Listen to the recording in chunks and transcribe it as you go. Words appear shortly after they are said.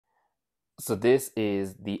So this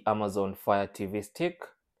is the Amazon Fire TV stick,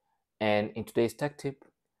 and in today's tech tip,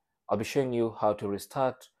 I'll be showing you how to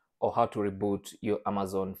restart or how to reboot your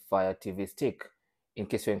Amazon Fire TV stick. In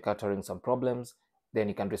case you're encountering some problems, then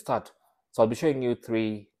you can restart. So I'll be showing you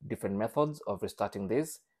 3 different methods of restarting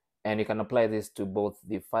this, and you can apply this to both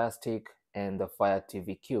the Fire Stick and the Fire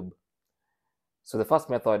TV Cube. So the first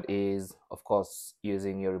method is, of course,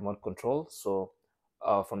 using your remote control. So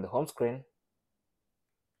from the home screen,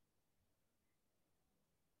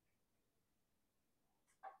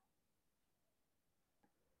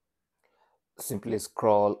 simply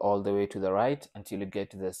scroll all the way to the right until you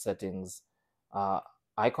get to the settings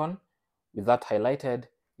icon. With that highlighted,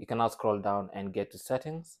 you can now scroll down and get to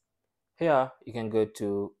settings. Here you can go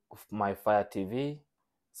to my Fire TV,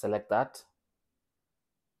 select that,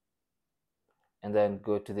 and then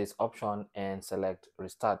go to this option and select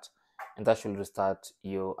restart, and that should restart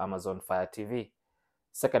your Amazon Fire TV.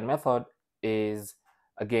 Second method is,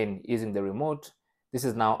 again, using the remote. This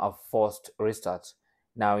is now a forced restart.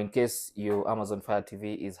 Now, in case your Amazon Fire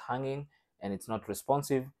TV is hanging and it's not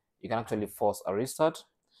responsive, you can actually force a restart.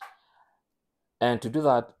 And to do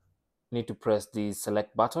that, you need to press the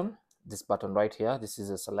select button, this button right here. This is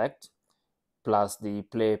a select, plus the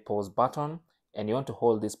play pause button, and you want to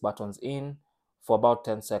hold these buttons in for about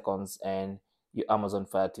 10 seconds and your Amazon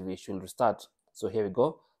Fire TV should restart. So here we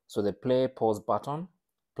go. So the play pause button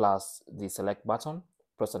plus the select button,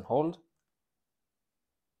 press and hold.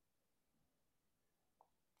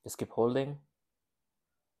 Just keep holding.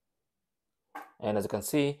 And as you can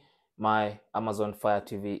see, my Amazon Fire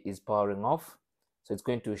TV is powering off. So it's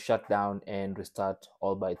going to shut down and restart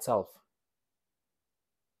all by itself.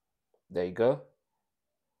 There you go.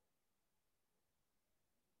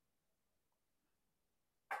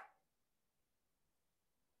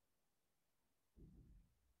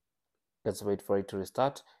 Let's wait for it to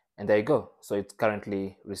restart. And there you go. So it's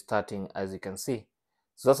currently restarting, as you can see.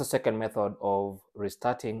 So that's the second method of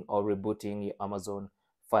restarting or rebooting your Amazon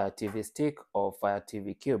Fire TV stick or Fire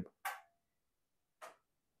TV Cube.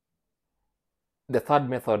 The third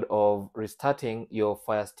method of restarting your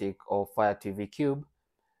Fire Stick or Fire TV Cube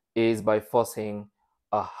is by forcing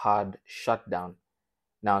a hard shutdown.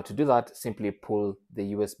 Now, to do that, simply pull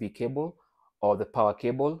the USB cable or the power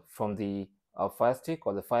cable from the Fire Stick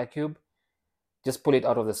or the Fire Cube. Just pull it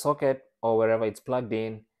out of the socket or wherever it's plugged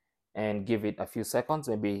in and give it a few seconds,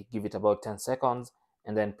 maybe give it about 10 seconds,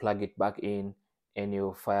 and then plug it back in and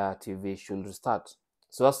your Fire TV should restart.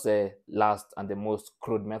 So that's the last and the most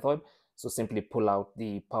crude method. So simply pull out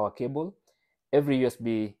the power cable. Every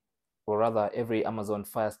USB, or rather every Amazon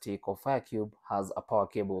Fire Stick or Fire Cube has a power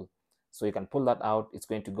cable. So you can pull that out, it's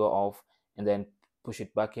going to go off, and then push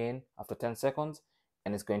it back in after 10 seconds,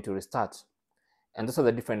 and it's going to restart. And those are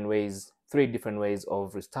the different ways, 3 different ways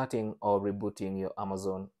of restarting or rebooting your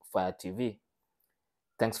Amazon Fire TV.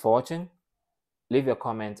 Thanks for watching. Leave your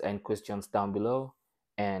comments and questions down below,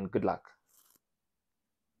 and good luck.